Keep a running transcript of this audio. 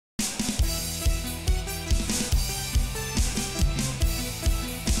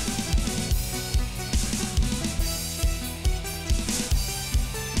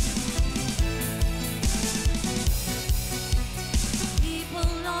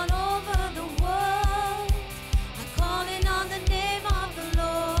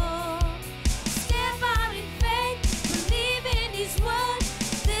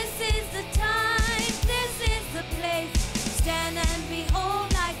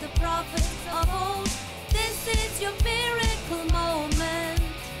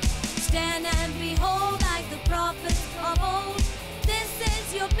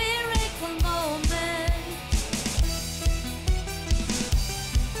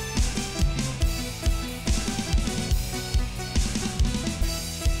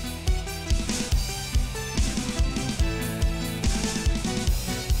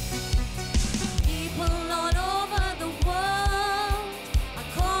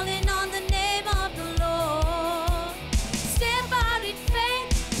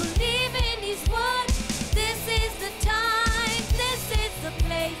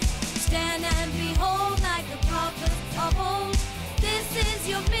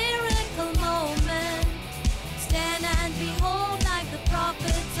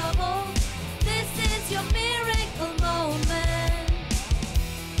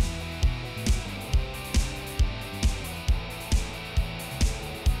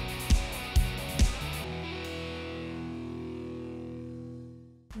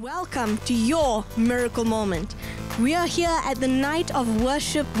Welcome to your miracle moment. We are here at the night of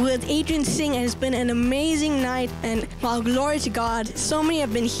worship with Adrian Singh. It has been an amazing night, and well, glory to God. So many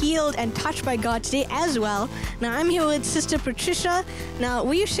have been healed and touched by God today as well. Now, I'm here with Sister Patricia. Now,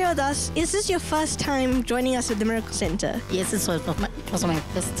 will you share with us, is this your first time joining us at the Miracle Center? Yes, it was my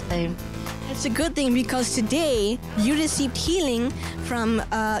first time. It's a good thing because today you received healing from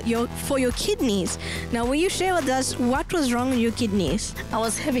for your kidneys. Now, will you share with us what was wrong with your kidneys? I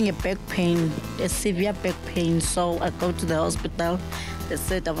was having a back pain, a severe back pain, so I go to the hospital. They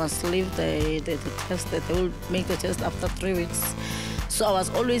said I must leave the test, that they will make the test after 3 weeks. So I was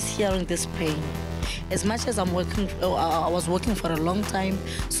always hearing this pain. As much as I was working for a long time,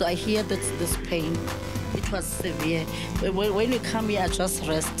 so I hear this pain. It was severe. When we come here, I just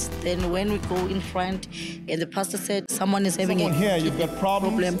rest. Then when we go in front, and the pastor said, someone is having you've got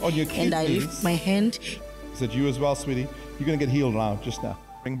problem on your kidneys. And I lift my hand. Is it you as well, sweetie? You're going to get healed now, just now.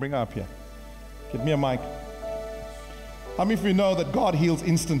 Bring her up here. Get me a mic. How many of you know that God heals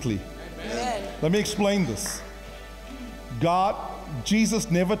instantly? Amen. Let me explain this.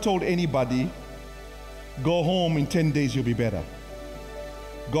 Jesus never told anybody, go home, in 10 days you'll be better.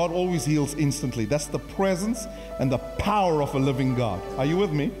 God always heals instantly. That's the presence and the power of a living God. Are you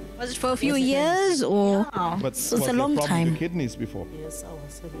with me? Was it for a few years or? No, But it's a long time. With your kidneys before? Yes, I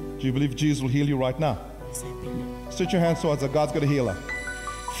was having. Do you believe Jesus will heal you right now? Yes, I believe. Stretch your hands towards her. God's going to heal her.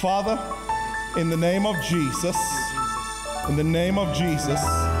 Father, in the name of Jesus,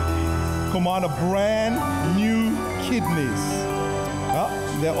 command a brand new kidneys.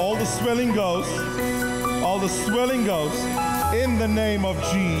 There, all the swelling goes. All the swelling goes. In the name of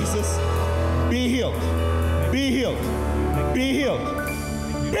Jesus, be healed. Be healed. Be healed.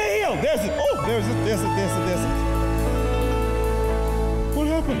 Be healed. There's it. Oh, there's it. What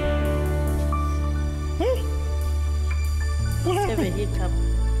happened? Huh? What I have a happened? hiccup.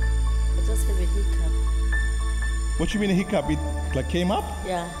 I just have a hiccup. What you mean a hiccup? It like came up?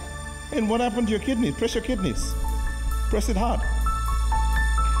 Yeah. And what happened to your kidneys? Press your kidneys. Press it hard.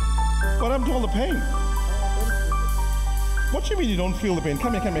 What happened to all the pain? What do you mean you don't feel the pain?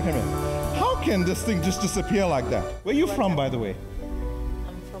 Come here. How can this thing just disappear like that? Where are you from, by the way?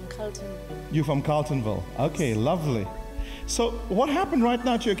 I'm from Carltonville. You're from Carltonville. Okay, lovely. So what happened right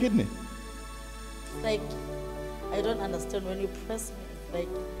now to your kidney? Like, I don't understand. When you press me, it's like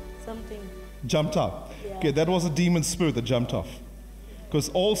something Jumped out. Yeah. Okay, that was a demon spirit that jumped off. Because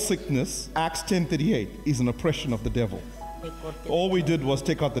all sickness, Acts 10:38, is an oppression of the devil. All we did was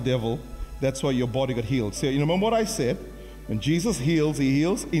take out the devil. That's why your body got healed. So you remember what I said? When Jesus heals, he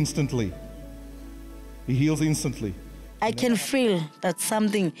heals instantly. He heals instantly. I can feel that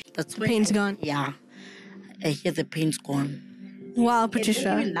something. That's The pain's gone. Yeah. I hear the pain's gone. Wow, And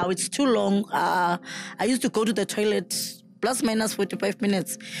Patricia. even now it's too long. I used to go to the toilet plus minus 45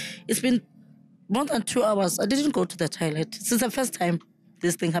 minutes. It's been more than 2 hours. I didn't go to the toilet. Since the first time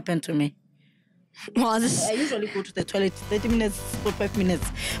this thing happened to me. Wow, I usually go to the toilet 30 minutes, 45 minutes.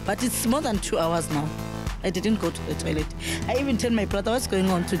 But it's more than 2 hours now. I didn't go to the toilet. I even tell my brother, what's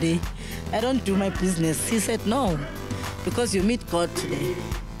going on today? I don't do my business. He said, no, because you meet God today.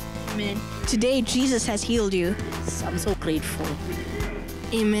 Amen. Today, Jesus has healed you. So I'm so grateful.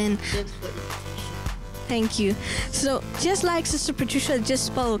 Amen. Thanks for it. Thank you. So, just like Sister Patricia just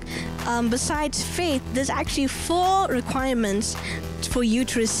spoke, besides faith, there's actually 4 requirements for you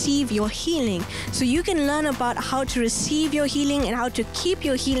to receive your healing. So you can learn about how to receive your healing and how to keep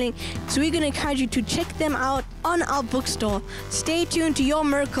your healing. So we're going to encourage you to check them out on our bookstore. Stay tuned to your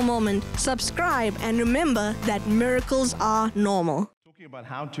miracle moment. Subscribe and remember that miracles are normal. Talking about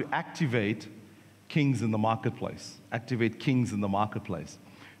how to activate kings in the marketplace. Activate kings in the marketplace.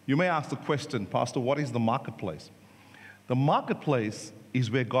 You may ask the question, Pastor, what is the marketplace? The marketplace is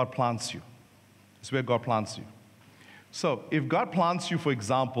where God plants you. It's where God plants you. So if God plants you, for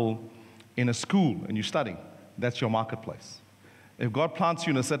example, in a school and you're studying, that's your marketplace. If God plants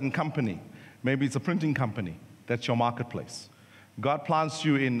you in a certain company, maybe it's a printing company, that's your marketplace. God plants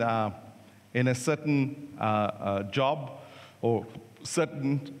you in a certain job or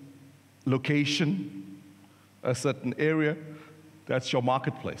certain location, a certain area, that's your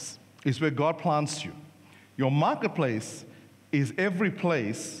marketplace. It's where God plants you. Your marketplace is every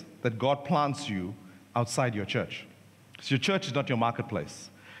place that God plants you outside your church. So your church is not your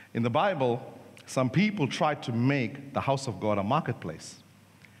marketplace. In the Bible, some people tried to make the house of God a marketplace.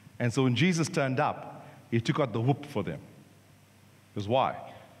 And so when Jesus turned up, he took out the whoop for them. Because why?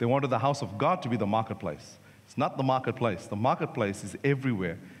 They wanted the house of God to be the marketplace. It's not the marketplace. The marketplace is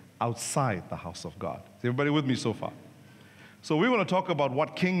everywhere outside the house of God. Is everybody with me so far? So we want to talk about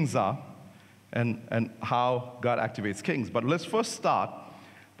what kings are and how God activates kings. But let's first start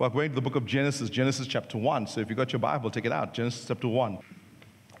We're going to the book of Genesis, Genesis chapter 1. So if you got your Bible, take it out, Genesis chapter 1.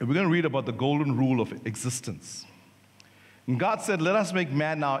 And we're going to read about the golden rule of existence. And God said, let us make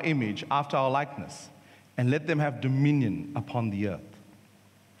man in our image, after our likeness, and let them have dominion upon the earth.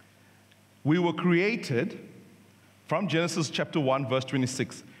 We were created, from Genesis chapter 1, verse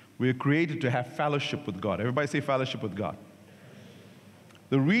 26, we were created to have fellowship with God. Everybody say fellowship with God.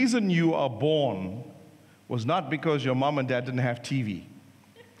 The reason you are born was not because your mom and dad didn't have TV.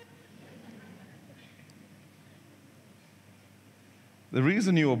 The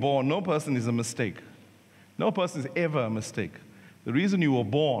reason you were born, no person is a mistake. No person is ever a mistake. The reason you were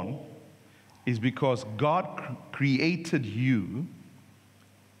born is because God created you.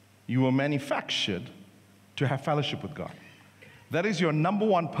 You were manufactured to have fellowship with God. That is your number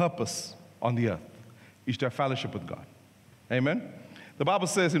one purpose on the earth, is to have fellowship with God. Amen? The Bible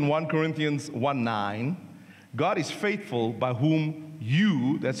says in 1 Corinthians 1:9, God is faithful by whom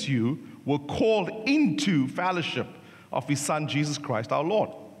you, that's you, were called into fellowship of his Son, Jesus Christ, our Lord.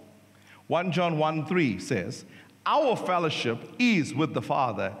 1 John 1:3 says, our fellowship is with the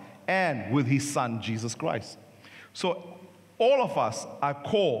Father and with his Son, Jesus Christ. So all of us are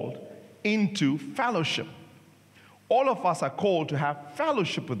called into fellowship. All of us are called to have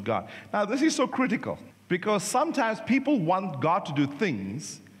fellowship with God. Now, this is so critical because sometimes people want God to do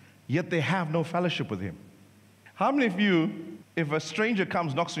things, yet they have no fellowship with him. How many of you, if a stranger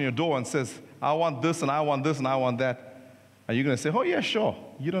comes, knocks on your door and says, I want this and I want this and I want that, are you going to say, oh, yeah, sure?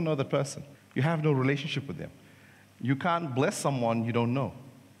 You don't know the person. You have no relationship with them. You can't bless someone you don't know.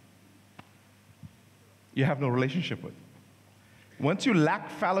 You have no relationship with. Once you lack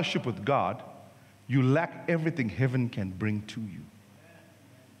fellowship with God, you lack everything heaven can bring to you.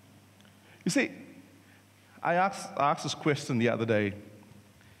 You see, I asked this question the other day,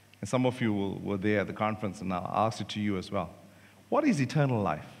 and some of you were there at the conference, and I'll ask it to you as well. What is eternal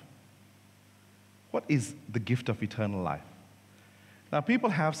life? What is the gift of eternal life? Now, people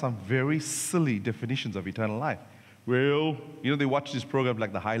have some very silly definitions of eternal life. Well, you know, they watch this program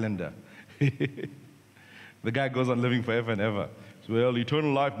like The Highlander. The guy goes on living forever and ever. So, well,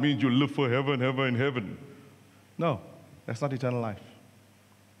 eternal life means you'll live forever and ever in heaven. No, that's not eternal life.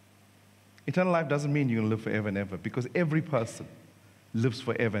 Eternal life doesn't mean you're going to live forever and ever, because every person lives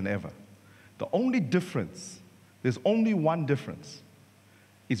forever and ever. The only difference, there's only one difference,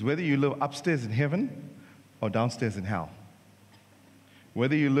 is whether you live upstairs in heaven or downstairs in hell.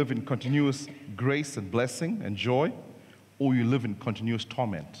 Whether you live in continuous grace and blessing and joy, or you live in continuous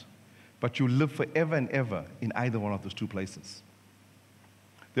torment. But you live forever and ever in either one of those two places.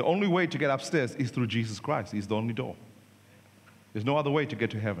 The only way to get upstairs is through Jesus Christ. He's the only door. There's no other way to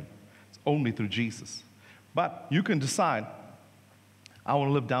get to heaven. It's only through Jesus. But you can decide, I want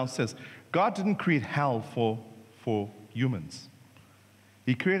to live downstairs. God didn't create hell for humans.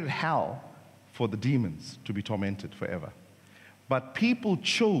 He created hell for the demons to be tormented forever. But people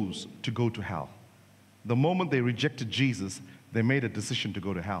chose to go to hell. The moment they rejected Jesus, they made a decision to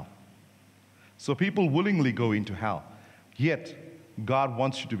go to hell. So people willingly go into hell. Yet, God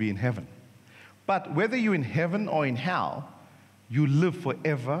wants you to be in heaven. But whether you're in heaven or in hell, you live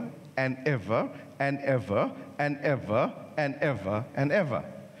forever and ever and ever and ever and ever and ever.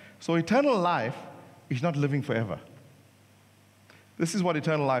 So eternal life is not living forever. This is what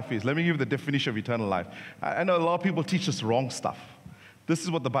eternal life is. Let me give you the definition of eternal life. I know a lot of people teach us wrong stuff. This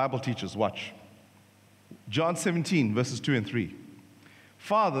is what the Bible teaches. Watch. John 17, verses 2 and 3.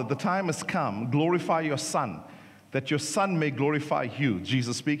 Father, the time has come. Glorify your Son, that your Son may glorify you.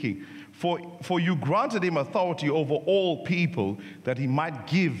 Jesus speaking. For you granted him authority over all people, that he might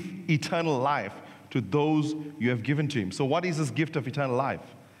give eternal life to those you have given to him. So what is this gift of eternal life?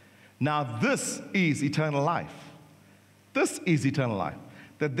 Now this is eternal life. This is eternal life,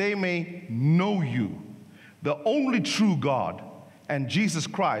 that they may know you, the only true God, and Jesus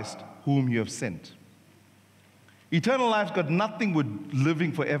Christ, whom you have sent. Eternal life's got nothing with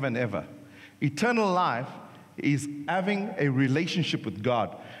living forever and ever. Eternal life is having a relationship with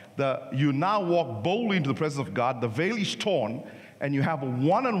God. You now walk boldly into the presence of God, the veil is torn, and you have a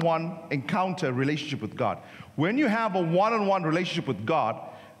one-on-one encounter relationship with God. When you have a one-on-one relationship with God,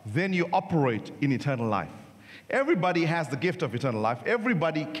 then you operate in eternal life. Everybody has the gift of eternal life.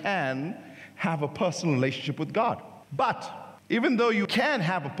 Everybody can have a personal relationship with God. But even though you can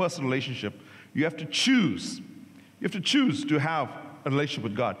have a personal relationship, you have to choose. You have to choose to have a relationship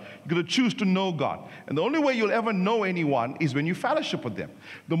with God. You're going to choose to know God. And the only way you'll ever know anyone is when you fellowship with them.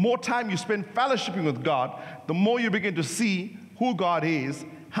 The more time you spend fellowshipping with God, the more you begin to see who God is,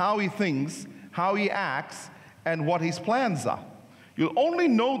 how he thinks, how he acts, and what his plans are. You'll only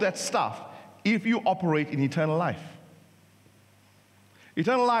know that stuff if you operate in eternal life.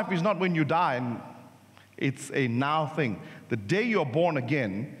 Eternal life is not when you die, and it's a now thing. The day you're born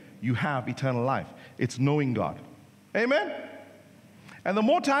again, you have eternal life. It's knowing God. Amen? And the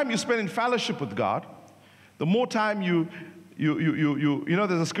more time you spend in fellowship with God, the more time you know,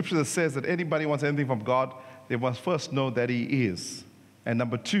 there's a scripture that says that anybody wants anything from God, they must first know that He is. And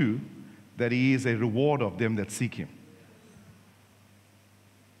number two, that He is a rewarder of them that seek Him.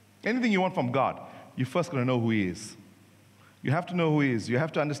 Anything you want from God, you're first going to know who He is. You have to know who He is. You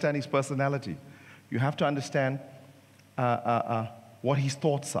have to understand His personality. You have to understand what His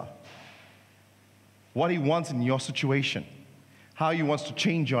thoughts are, what He wants in your situation, how He wants to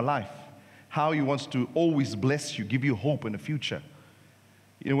change your life, how He wants to always bless you, give you hope in the future.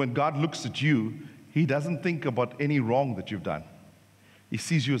 You know, when God looks at you, He doesn't think about any wrong that you've done. He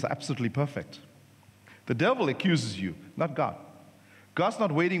sees you as absolutely perfect. The devil accuses you, not God. God's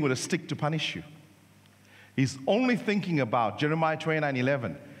not waiting with a stick to punish you. He's only thinking about Jeremiah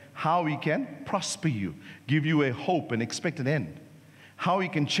 29:11, how He can prosper you, give you a hope and expected end, how He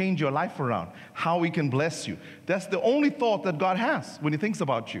can change your life around, how He can bless you. That's the only thought that God has when He thinks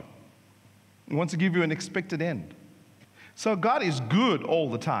about you. He wants to give you an expected end. So God is good all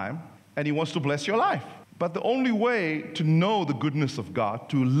the time, and He wants to bless your life. But the only way to know the goodness of God,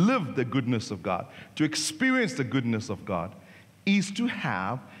 to live the goodness of God, to experience the goodness of God, is to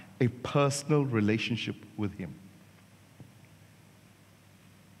have a personal relationship with Him.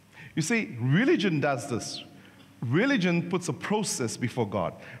 You see, religion does this. Religion puts a process before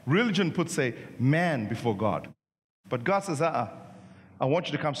God. Religion puts a man before God. But God says, I want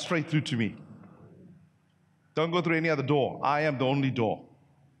you to come straight through to me. Don't go through any other door. I am the only door.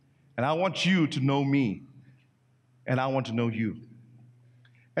 And I want you to know me. And I want to know you.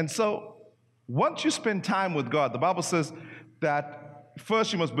 And so, once you spend time with God, the Bible says that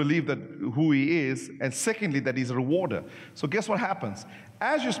first you must believe that who He is, and secondly, that He's a rewarder. So guess what happens?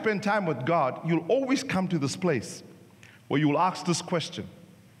 As you spend time with God, you'll always come to this place where you will ask this question: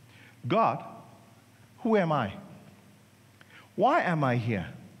 God, who am I? Why am I here?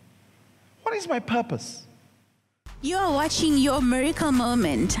 What is my purpose? You are watching Your Miracle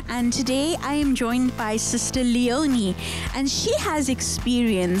Moment, and today I am joined by Sister Leonie, and she has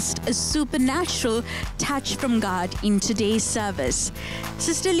experienced a supernatural touch from God in today's service.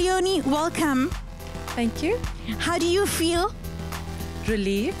 Sister Leonie, welcome. Thank you. How do you feel?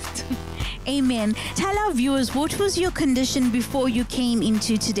 Relieved. Amen. Tell our viewers, what was your condition before you came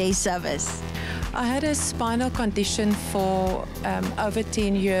into today's service? I had a spinal condition for over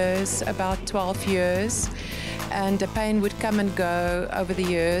 10 years, about 12 years. And the pain would come and go over the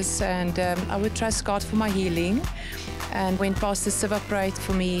years, and I would trust God for my healing. And when Pastor Siva prayed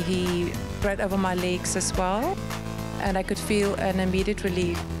for me, he prayed over my legs as well, and I could feel an immediate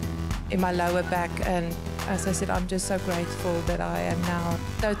relief in my lower back. And as I said, I'm just so grateful that I am now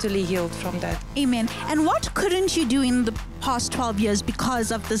totally healed from that. Amen. And what couldn't you do in the past 12 years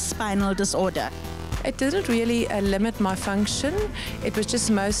because of this spinal disorder? It didn't really limit my function. It was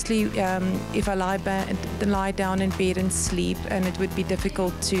just mostly if I lie down in bed and sleep, and it would be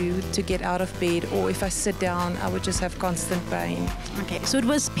difficult to get out of bed, or if I sit down, I would just have constant pain. Okay, so it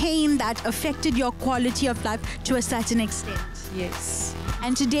was pain that affected your quality of life to a certain extent. Yes.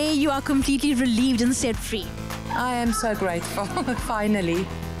 And today you are completely relieved and set free. I am so grateful, finally.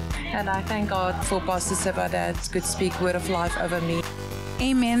 And I thank God for Pastor Siva that could speak word of life over me.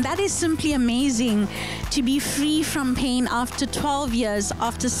 Amen. That is simply amazing, to be free from pain after 12 years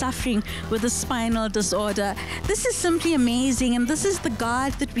after suffering with a spinal disorder. This is simply amazing, and this is the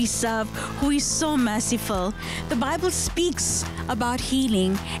God that we serve, who is so merciful. The Bible speaks about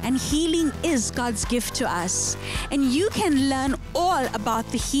healing, and healing is God's gift to us. And you can learn all about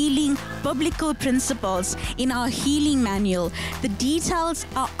the healing biblical principles in our healing manual. The details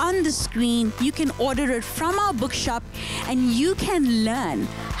are on the screen. You can order it from our bookshop, and you can learn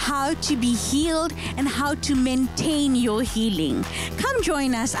how to be healed and how to maintain your healing. Come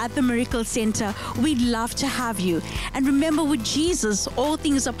join us at the Miracle Center. We'd love to have you. And remember, with Jesus, all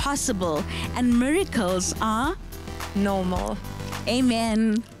things are possible, and miracles are normal.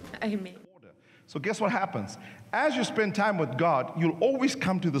 Amen. Amen. So guess what happens? As you spend time with God, you'll always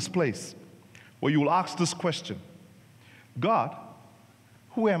come to this place where you will ask this question: God,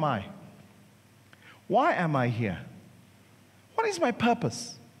 who am I? Why am I here? What is my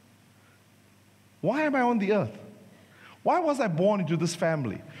purpose? Why am I on the earth? Why was I born into this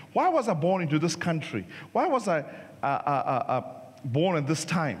family? Why was I born into this country? Why was I born at this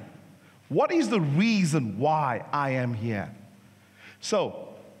time? What is the reason why I am here? So,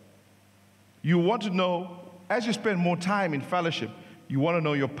 you want to know, as you spend more time in fellowship, you want to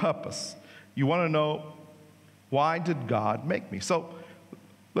know your purpose. You want to know, why did God make me? So,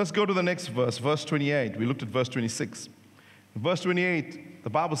 Let's go to the next verse, verse 28. We looked at verse 26. In verse 28, the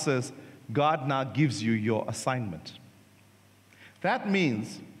Bible says, God now gives you your assignment. That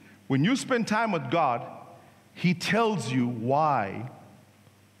means when you spend time with God, He tells you why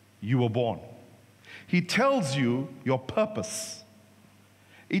you were born. He tells you your purpose.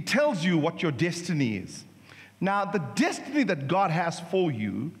 He tells you what your destiny is. Now, the destiny that God has for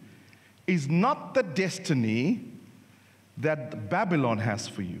you is not the destiny that Babylon has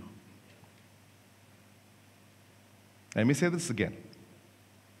for you. Let me say this again.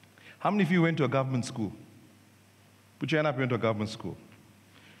 How many of you went to a government school? Put your hand up, you went to a government school.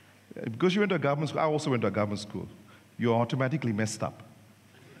 Because you went to a government school, I also went to a government school. You're automatically messed up.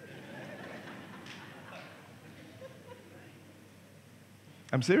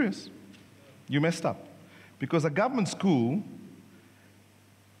 I'm serious. You messed up. Because a government school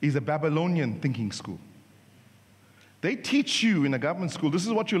is a Babylonian thinking school. They teach you in a government school, this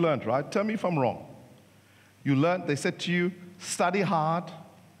is what you learned, right? Tell me if I'm wrong. You learned, they said to you, study hard,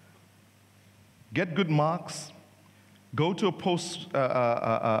 get good marks, go to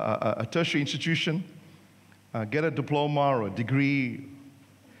a tertiary institution, get a diploma or a degree,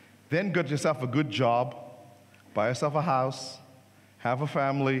 then get yourself a good job, buy yourself a house, have a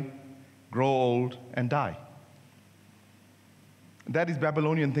family, grow old, and die. That is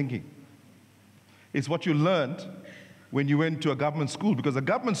Babylonian thinking. It's what you learned when you went to a government school, because a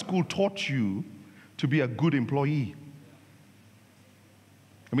government school taught you to be a good employee.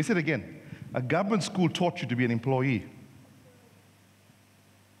 Let me say it again. A government school taught you to be an employee.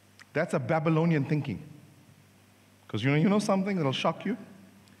 That's a Babylonian thinking. Because you know something that'll shock you?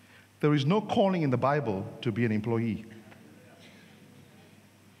 There is no calling in the Bible to be an employee.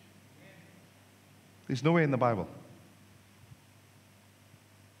 There's nowhere in the Bible.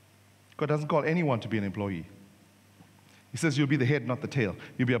 God doesn't call anyone to be an employee. He says you'll be the head, not the tail.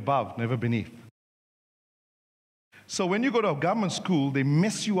 You'll be above, never beneath. So when you go to a government school, they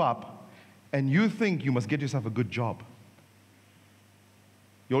mess you up, and you think you must get yourself a good job.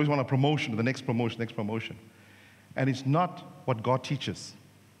 You always want a promotion, the next promotion, next promotion. And it's not what God teaches.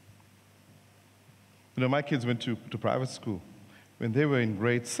 You know, my kids went to private school. When they were in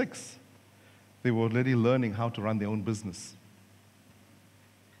grade 6, they were already learning how to run their own business.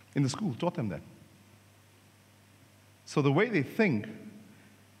 In the school, taught them that. So the way they think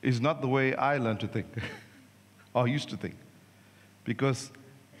is not the way I learned to think, or used to think. Because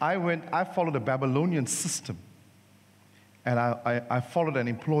I followed a Babylonian system, and I followed an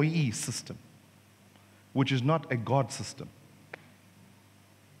employee system, which is not a God system.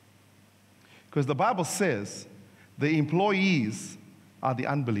 Because the Bible says the employees are the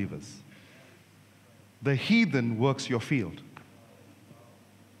unbelievers. The heathen works your field.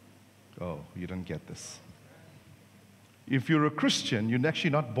 Oh, you don't get this. If you're a Christian, you're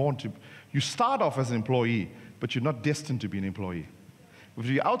actually not born to, you start off as an employee, but you're not destined to be an employee. If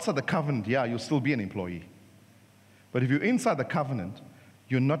you're outside the covenant, yeah, you'll still be an employee. But if you're inside the covenant,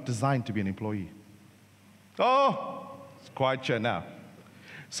 you're not designed to be an employee. Oh, it's quiet here now.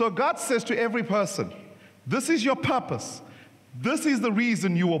 So God says to every person, this is your purpose. This is the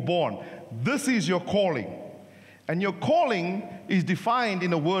reason you were born. This is your calling. And your calling is defined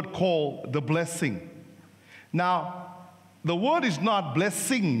in a word called the blessing. Now, the word is not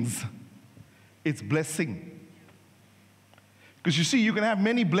blessings, it's blessing. Because you see, you can have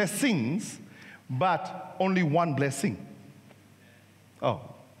many blessings, but only one blessing. Oh,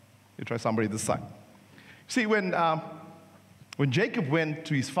 you try somebody this side. See, when Jacob went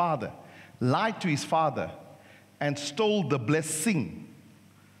to his father, lied to his father, and stole the blessing,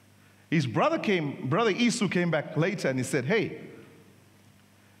 his brother Esau came back later and he said, hey,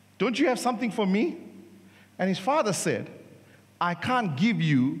 don't you have something for me? And his father said, I can't give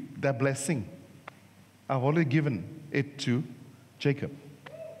you that blessing. I've already given it to Jacob.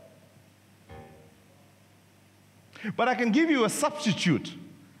 But I can give you a substitute,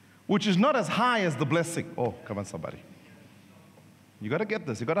 which is not as high as the blessing. Oh, come on, somebody. You got to get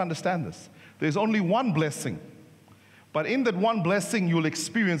this. You got to understand this. There's only one blessing. But in that one blessing, you'll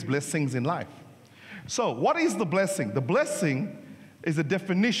experience blessings in life. So what is the blessing? The blessing is a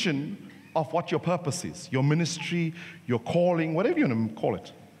definition of what your purpose is, your ministry, your calling, whatever you want to call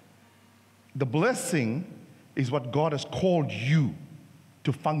it. The blessing is what God has called you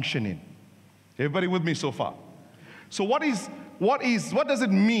to function in. Everybody with me so far? So what does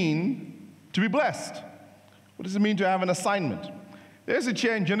it mean to be blessed? What does it mean to have an assignment? There's a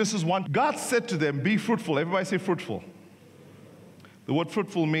chair in Genesis 1. God said to them, be fruitful. Everybody say fruitful. The word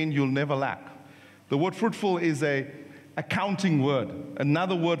fruitful means you'll never lack. The word fruitful is a accounting word.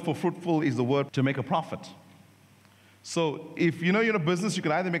 Another word for fruitful is the word to make a profit. So if you know you're in a business, you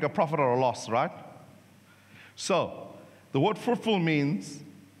can either make a profit or a loss, right? So the word fruitful means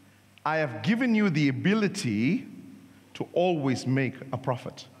I have given you the ability to always make a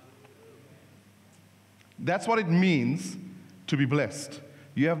profit. That's what it means to be blessed.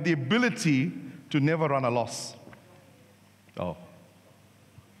 You have the ability to never run a loss. Oh.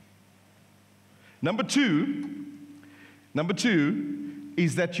 Number two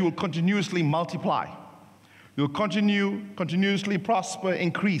is that you will continuously multiply. You'll continuously prosper,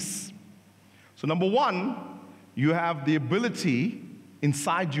 increase. So number one, you have the ability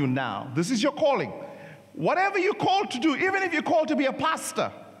inside you now. This is your calling. Whatever you're called to do, even if you're called to be a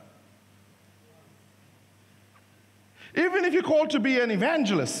pastor, even if you're called to be an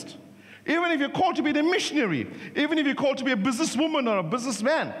evangelist, even if you're called to be a missionary, even if you're called to be a businesswoman or a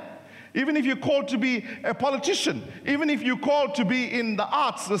businessman, even if you're called to be a politician, even if you're called to be in the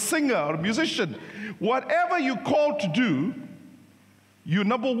arts, a singer or a musician, whatever you're called to do, you,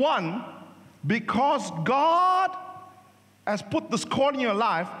 number one, because God has put this call in your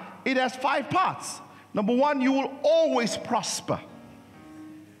life, it has 5 parts. Number one, you will always prosper.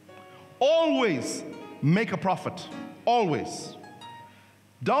 Always make a profit. Always.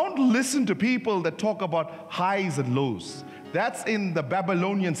 Don't listen to people that talk about highs and lows. That's in the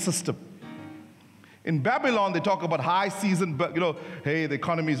Babylonian system. In Babylon, they talk about high season, but hey, the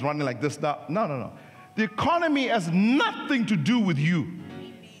economy is running like this now. No. The economy has nothing to do with you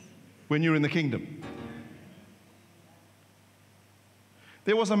when you're in the kingdom.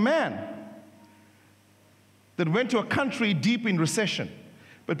 There was a man that went to a country deep in recession,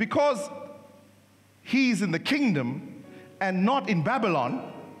 but because he's in the kingdom and not in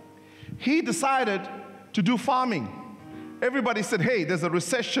Babylon, he decided to do farming. Everybody said, hey, there's a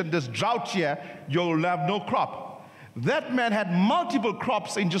recession, there's drought here, you'll have no crop. That man had multiple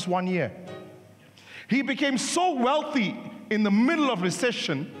crops in just 1 year. He became so wealthy in the middle of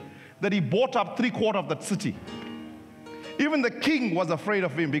recession that he bought up 3/4 of that city. Even the king was afraid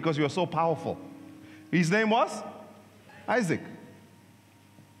of him because he was so powerful. His name was Isaac.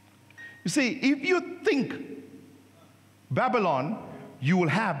 You see, if you think Babylon, you will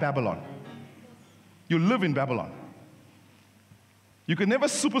have Babylon. You live in Babylon. You can never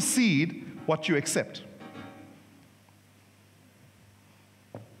supersede what you accept.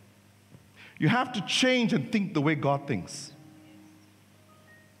 You have to change and think the way God thinks.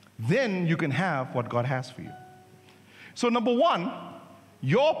 Then you can have what God has for you. So number one,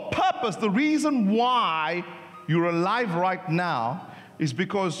 your purpose, the reason why you're alive right now is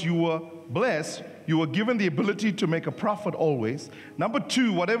because you were blessed. You were given the ability to make a profit always. Number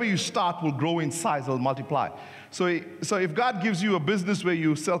two, whatever you start will grow in size, it'll multiply. So if God gives you a business where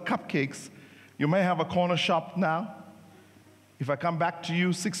you sell cupcakes, you may have a corner shop now. If I come back to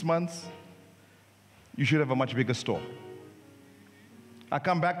you 6 months, you should have a much bigger store. I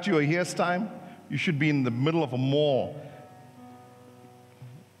come back to you a year's time, you should be in the middle of a mall.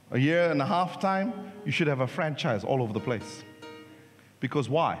 A year and a half time, you should have a franchise all over the place. Because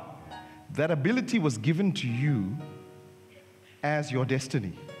why? That ability was given to you as your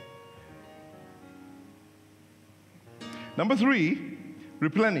destiny. Number three,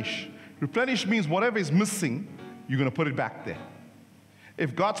 replenish. Replenish means whatever is missing, you're going to put it back there.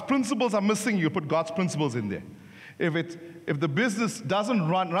 If God's principles are missing, you put God's principles in there. If the business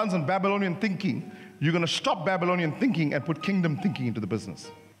runs on Babylonian thinking, you're going to stop Babylonian thinking and put kingdom thinking into the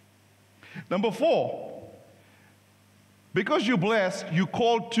business. Number four, because you're blessed, you're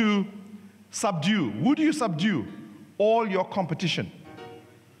called to subdue. Who do you subdue? All your competition.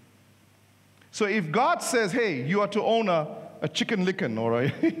 So if God says, hey, you are to own a chicken licken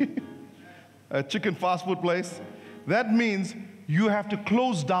or a chicken fast food place, that means you have to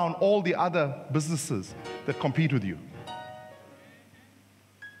close down all the other businesses that compete with you.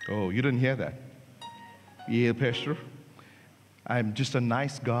 Oh, you didn't hear that? Yeah, Pastor. I'm just a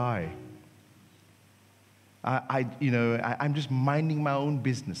nice guy. I'm just minding my own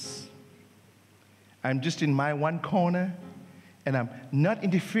business. I'm just in my one corner, and I'm not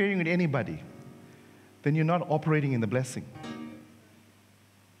interfering with anybody. Then you're not operating in the blessing.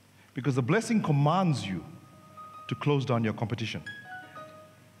 Because the blessing commands you to close down your competition.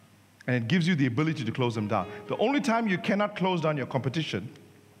 And it gives you the ability to close them down. The only time you cannot close down your competition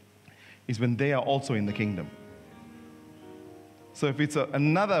is when they are also in the kingdom. So if it's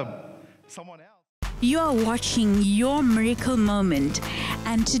someone else. You are watching Your Miracle Moment,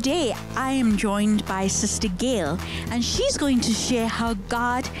 and today I am joined by Sister Gail, and she's going to share how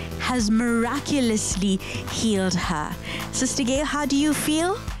God has miraculously healed her. Sister Gail, how do you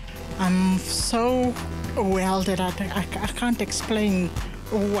feel? I'm so well that I can't explain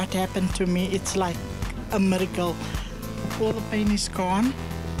what happened to me. It's like a miracle. all the pain is gone.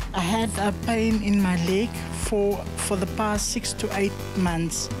 I had a pain in my leg for the past 6 to 8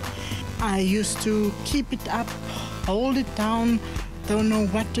 months. I used to keep it up, hold it down, don't know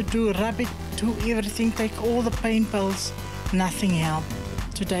what to do, rub it, do everything, take all the pain pills. Nothing helped.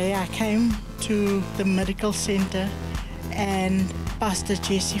 Today I came to the medical center and Pastor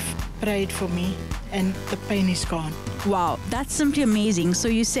Jesse prayed for me and the pain is gone. Wow, that's simply amazing. So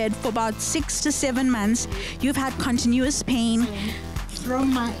you said for about 6 to 7 months, you've had continuous pain.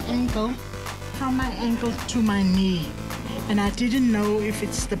 From my ankle to my knee. And I didn't know if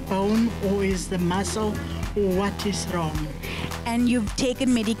it's the bone or is the muscle or what is wrong. And you've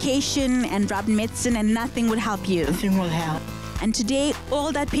taken medication and rubbed medicine and nothing would help you. Nothing will help. And today,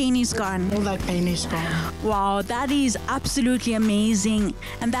 all that pain is gone. All that pain is gone. Wow, that is absolutely amazing.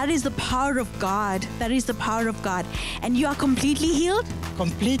 And that is the power of God. That is the power of God. And you are completely healed?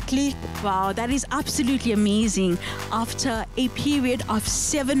 Completely. Wow, that is absolutely amazing. After a period of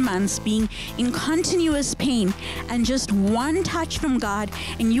 7 months being in continuous pain and just one touch from God,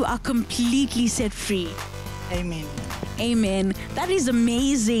 and you are completely set free. Amen. Amen. That is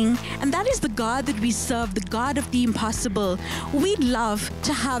amazing. And that is the God that we serve, the God of the impossible. We'd love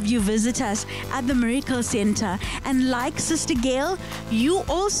to have you visit us at the Miracle Center. And like Sister Gail, you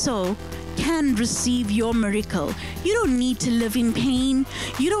also can receive your miracle. You don't need to live in pain.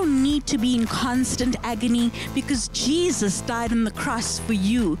 You don't need to be in constant agony because Jesus died on the cross for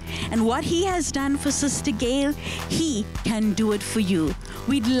you. And what he has done for Sister Gail, he can do it for you.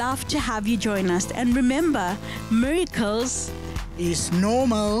 We'd love to have you join us. And remember, miracles is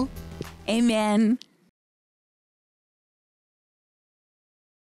normal. Amen.